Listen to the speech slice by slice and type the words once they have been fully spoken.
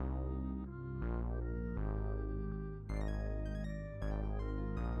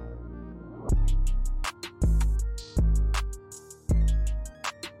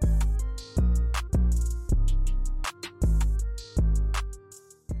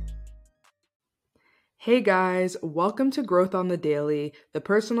Hey guys, welcome to Growth on the Daily, the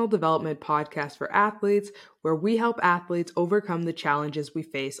personal development podcast for athletes, where we help athletes overcome the challenges we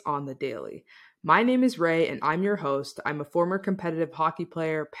face on the daily. My name is Ray, and I'm your host. I'm a former competitive hockey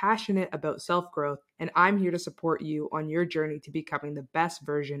player, passionate about self growth, and I'm here to support you on your journey to becoming the best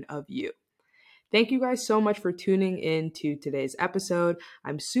version of you. Thank you guys so much for tuning in to today's episode.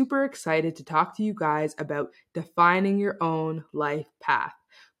 I'm super excited to talk to you guys about defining your own life path.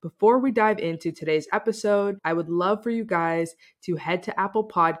 Before we dive into today's episode, I would love for you guys to head to Apple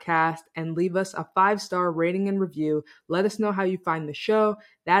Podcast and leave us a 5-star rating and review. Let us know how you find the show.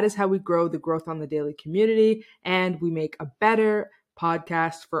 That is how we grow the Growth on the Daily community, and we make a better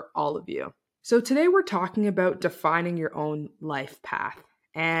podcast for all of you. So today we're talking about defining your own life path.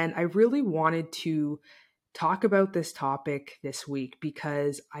 And I really wanted to talk about this topic this week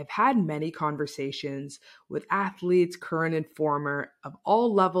because I've had many conversations with athletes, current and former, of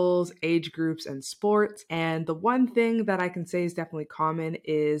all levels, age groups, and sports. And the one thing that I can say is definitely common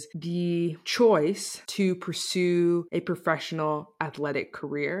is the choice to pursue a professional athletic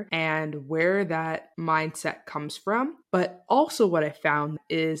career and where that mindset comes from. But also what I found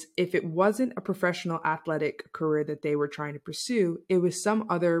is if it wasn't a professional athletic career that they were trying to pursue, it was some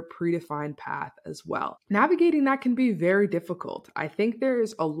other predefined path as well. Navigating that can be very difficult. I think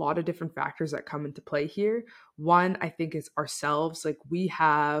there's a lot of different factors that come into play here. One, I think, is ourselves. Like, we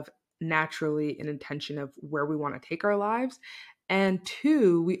have naturally an intention of where we want to take our lives. And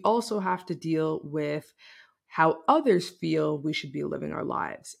two, we also have to deal with how others feel we should be living our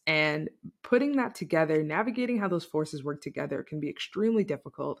lives. And putting that together, navigating how those forces work together can be extremely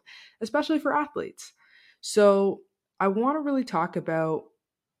difficult, especially for athletes. So I want to really talk about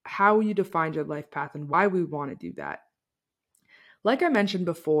how you defined your life path and why we want to do that. Like I mentioned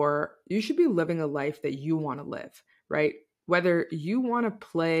before, you should be living a life that you want to live, right? Whether you want to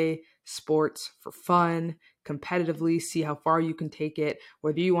play sports for fun, competitively, see how far you can take it,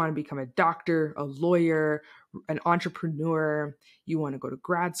 whether you want to become a doctor, a lawyer, an entrepreneur, you want to go to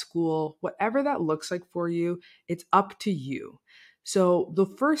grad school, whatever that looks like for you, it's up to you. So, the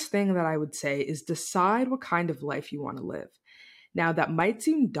first thing that I would say is decide what kind of life you want to live. Now, that might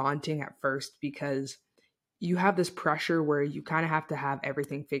seem daunting at first because you have this pressure where you kind of have to have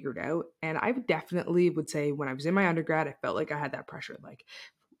everything figured out. And I definitely would say when I was in my undergrad, I felt like I had that pressure. Like,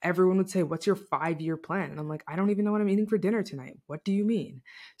 everyone would say, "What's your 5-year plan?" And I'm like, "I don't even know what I'm eating for dinner tonight. What do you mean?"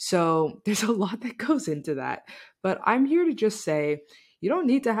 So there's a lot that goes into that. But I'm here to just say, you don't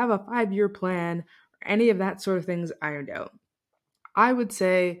need to have a 5-year plan or any of that sort of things ironed out. I would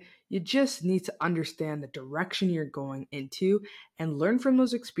say you just need to understand the direction you're going into and learn from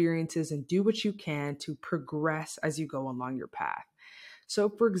those experiences and do what you can to progress as you go along your path. So,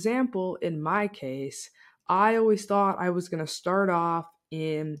 for example, in my case, I always thought I was going to start off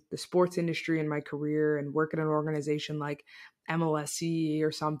in the sports industry in my career and work at an organization like MLSE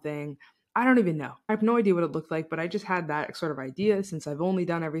or something. I don't even know. I have no idea what it looked like, but I just had that sort of idea since I've only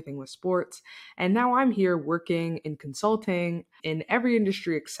done everything with sports. And now I'm here working in consulting in every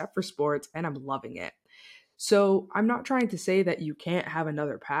industry except for sports, and I'm loving it. So I'm not trying to say that you can't have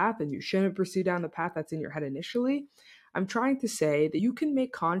another path and you shouldn't pursue down the path that's in your head initially. I'm trying to say that you can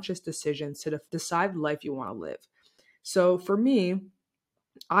make conscious decisions to decide the life you want to live. So for me,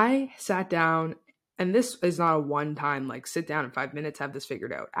 I sat down, and this is not a one time, like, sit down in 5 minutes, have this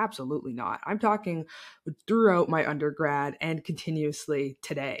figured out. Absolutely not. I'm talking throughout my undergrad and continuously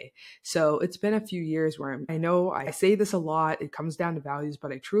today. So it's been a few years where I know I say this a lot, it comes down to values,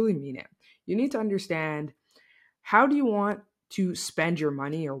 but I truly mean it. You need to understand, how do you want to spend your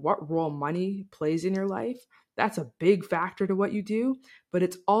money or what role money plays in your life? That's a big factor to what you do, but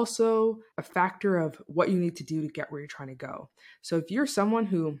it's also a factor of what you need to do to get where you're trying to go. So if you're someone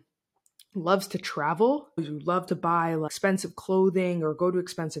who loves to travel, you love to buy like expensive clothing or go to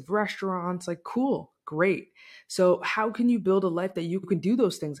expensive restaurants, like, cool, great. So how can you build a life that you can do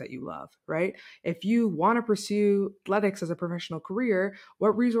those things that you love, right? If you want to pursue athletics as a professional career,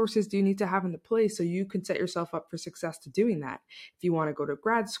 what resources do you need to have in the place so you can set yourself up for success to doing that? If you want to go to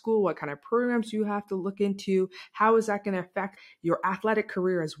grad school, what kind of programs do you have to look into? How is that going to affect your athletic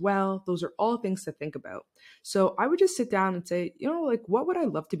career as well? Those are all things to think about. So I would just sit down and say, like, what would I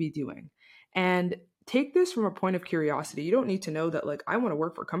love to be doing? And take this from a point of curiosity. You don't need to know that, like, I want to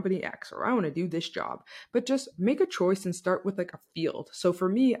work for company X or I want to do this job, but just make a choice and start with like a field. So for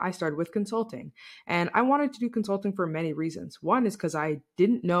me, I started with consulting, and I wanted to do consulting for many reasons. One is because I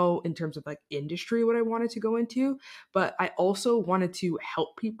didn't know in terms of like industry what I wanted to go into, but I also wanted to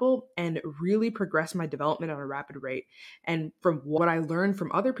help people and really progress my development at a rapid rate. And from what I learned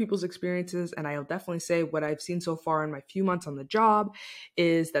from other people's experiences, and I'll definitely say what I've seen so far in my few months on the job,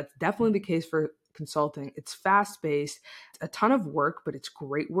 is that's definitely the case for consulting. It's fast paced, a ton of work, but it's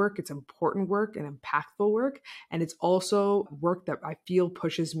great work. It's important work and impactful work. And it's also work that I feel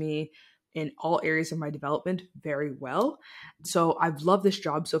pushes me in all areas of my development very well. So I've loved this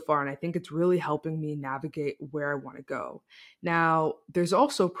job so far, and I think it's really helping me navigate where I want to go. Now, there's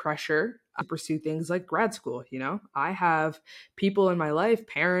also pressure to pursue things like grad school. I have people in my life,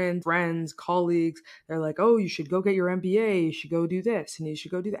 parents, friends, colleagues, they're like, oh, you should go get your MBA, you should go do this, and you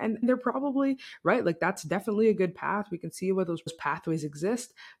should go do that. And they're probably right. Like, that's definitely a good path. We can see where those pathways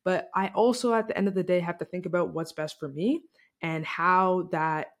exist. But I also, at the end of the day, have to think about what's best for me and how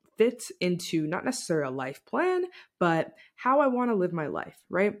that fits into not necessarily a life plan, but how I want to live my life,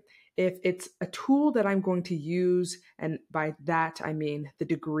 right? If it's a tool that I'm going to use, and by that I mean the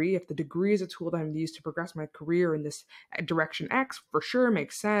degree, if the degree is a tool that I'm going to use to progress my career in this direction X, for sure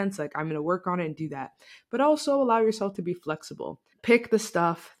makes sense. Like, I'm going to work on it and do that. But also allow yourself to be flexible. Pick the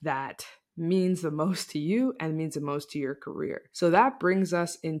stuff that means the most to you and means the most to your career. So that brings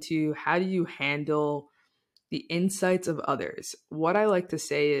us into, how do you handle the insights of others? What I like to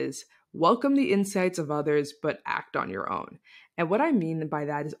say is, welcome the insights of others, but act on your own. And what I mean by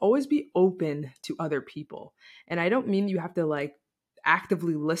that is, always be open to other people. And I don't mean you have to like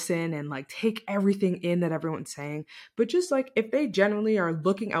actively listen and like take everything in that everyone's saying, but just like, if they genuinely are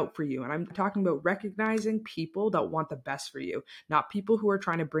looking out for you, and I'm talking about recognizing people that want the best for you, not people who are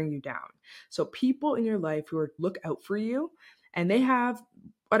trying to bring you down. So people in your life who are look out for you, and they have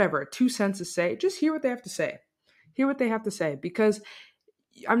whatever 2 cents to say, just hear what they have to say. Hear what they have to say, because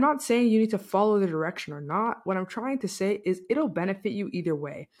I'm not saying you need to follow the direction or not. What I'm trying to say is, it'll benefit you either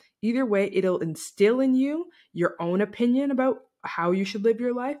way. Either way, it'll instill in you your own opinion about how you should live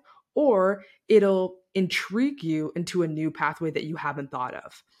your life, or it'll intrigue you into a new pathway that you haven't thought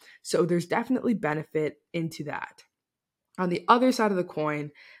of. So there's definitely benefit into that. On the other side of the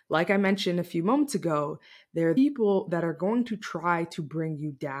coin, like I mentioned a few moments ago, there are people that are going to try to bring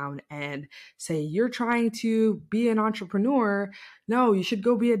you down and say, you're trying to be an entrepreneur. No, you should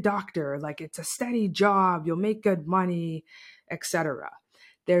go be a doctor. Like, it's a steady job, you'll make good money, etc.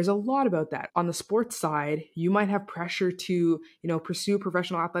 There's a lot about that. On the sports side, you might have pressure to, pursue a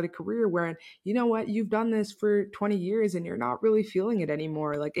professional athletic career where, you know what, you've done this for 20 years and you're not really feeling it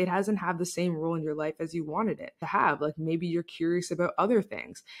anymore. Like, it hasn't had the same role in your life as you wanted it to have. Like, maybe you're curious about other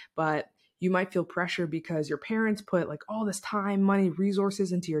things, but you might feel pressure because your parents put like all this time, money,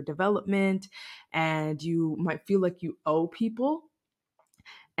 resources into your development, and you might feel like you owe people.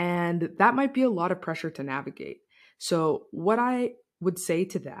 And that might be a lot of pressure to navigate. So, what I would say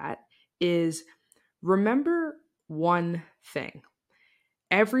to that is, remember one thing: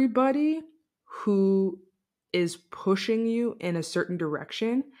 everybody who is pushing you in a certain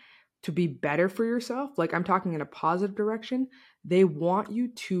direction to be better for yourself, like, I'm talking in a positive direction, they want you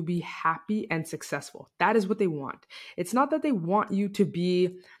to be happy and successful. That is what they want. It's not that they want you to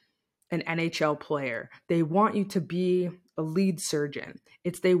be an NHL player. They want you to be a lead surgeon.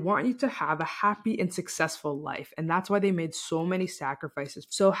 It's they want you to have a happy and successful life. And that's why they made so many sacrifices.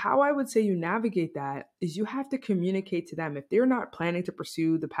 So how I would say you navigate that is, you have to communicate to them. If they're not planning to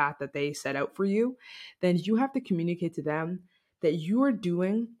pursue the path that they set out for you, then you have to communicate to them that you are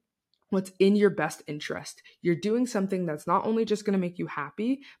doing what's in your best interest. You're doing something that's not only just going to make you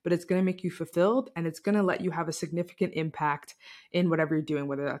happy, but it's going to make you fulfilled, and it's going to let you have a significant impact in whatever you're doing,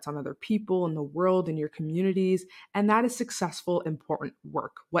 whether that's on other people in the world, in your communities. And that is successful, important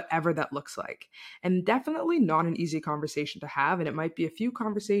work, whatever that looks like. And definitely not an easy conversation to have. And it might be a few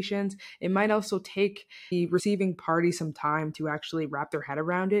conversations. It might also take the receiving party some time to actually wrap their head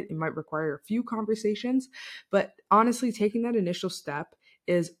around it. It might require a few conversations. But honestly, taking that initial step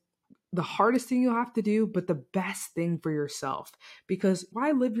is the hardest thing you'll have to do, but the best thing for yourself. Because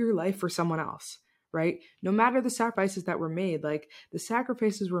why live your life for someone else, right? No matter the sacrifices that were made, like, the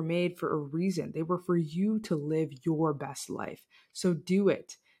sacrifices were made for a reason. They were for you to live your best life. So do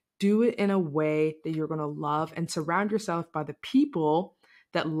it. Do it in a way that you're going to love, and surround yourself by the people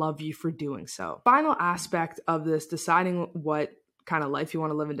that love you for doing so. Final aspect of this, deciding what kind of life you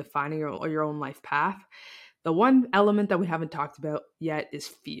want to live and defining your own life path. The one element that we haven't talked about yet is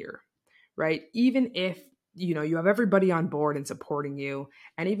fear, right? Even if you have everybody on board and supporting you,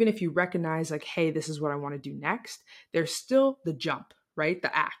 and even if you recognize like, hey, this is what I want to do next, there's still the jump, right?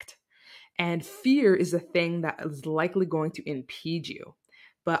 The act. And fear is the thing that is likely going to impede you.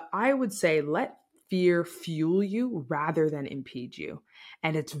 But I would say, let fear fuel you rather than impede you.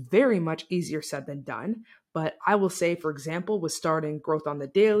 And it's very much easier said than done. But I will say, for example, with starting Growth on the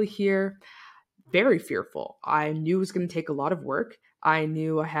Daily here, very fearful. I knew it was going to take a lot of work. I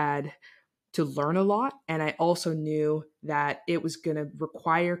knew I had to learn a lot. And I also knew that it was going to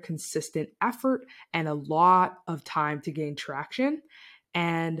require consistent effort and a lot of time to gain traction.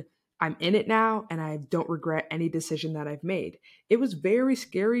 And I'm in it now, and I don't regret any decision that I've made. It was very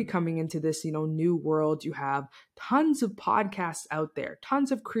scary coming into this, new world. You have tons of podcasts out there,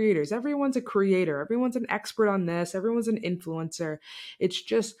 tons of creators. Everyone's a creator, everyone's an expert on this, everyone's an influencer. It's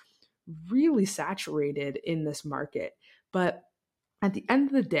just really saturated in this market. But at the end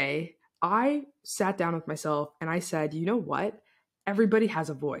of the day, I sat down with myself and I said, you know what? Everybody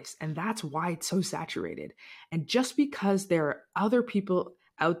has a voice, and that's why it's so saturated. And just because there are other people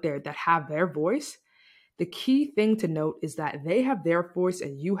out there that have their voice, the key thing to note is that they have their voice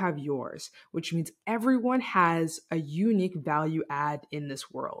and you have yours, which means everyone has a unique value add in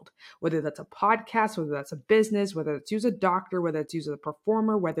this world. Whether that's a podcast, whether that's a business, whether that's you as a doctor, whether it's you as a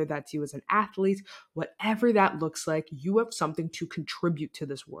performer, whether that's you as an athlete, whatever that looks like, you have something to contribute to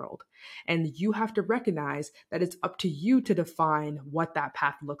this world. And you have to recognize that it's up to you to define what that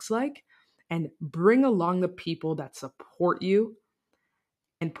path looks like and bring along the people that support you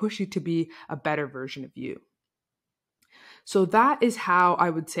and push you to be a better version of you. So that is how I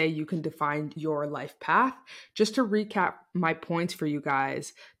would say you can define your life path. Just to recap my points for you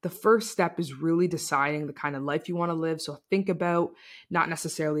guys, the first step is really deciding the kind of life you want to live. So think about not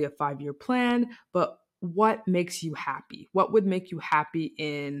necessarily a 5-year plan, but what makes you happy? What would make you happy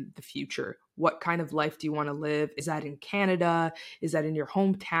in the future? What kind of life do you want to live? Is that in Canada? Is that in your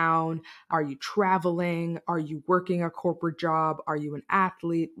hometown? Are you traveling? Are you working a corporate job? Are you an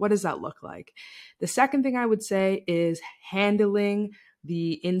athlete? What does that look like? The second thing I would say is handling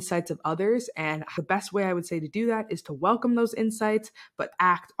the insights of others. And the best way I would say to do that is to welcome those insights, but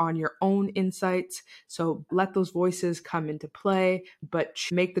act on your own insights. So let those voices come into play, but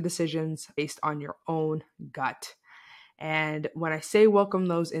make the decisions based on your own gut. And when I say welcome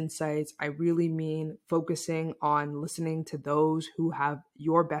those insights, I really mean focusing on listening to those who have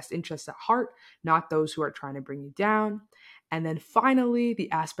your best interests at heart, not those who are trying to bring you down. And then finally,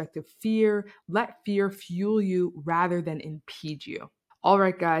 the aspect of fear. Let fear fuel you rather than impede you. All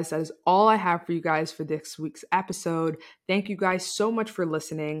right, guys, that is all I have for you guys for this week's episode. Thank you guys so much for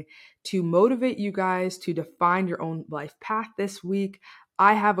listening. To motivate you guys to define your own life path this week,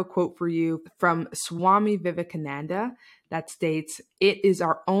 I have a quote for you from Swami Vivekananda that states, "It is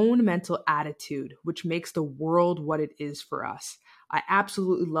our own mental attitude which makes the world what it is for us." I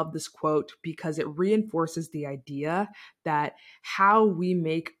absolutely love this quote because it reinforces the idea that how we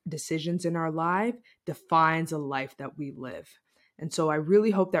make decisions in our life defines a life that we live. And so I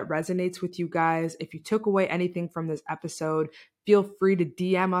really hope that resonates with you guys. If you took away anything from this episode, feel free to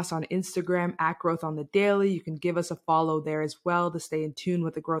DM us on Instagram at Growth on the Daily. You can give us a follow there as well to stay in tune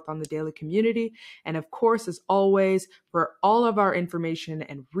with the Growth on the Daily community. And of course, as always, for all of our information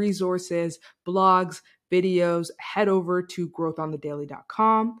and resources, blogs, videos, head over to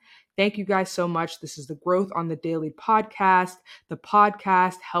growthonthedaily.com. Thank you guys so much. This is the Growth on the Daily podcast, the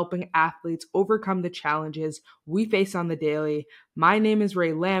podcast helping athletes overcome the challenges we face on the daily. My name is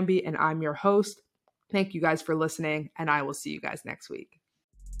Ray Lambie, and I'm your host. Thank you guys for listening, and I will see you guys next week.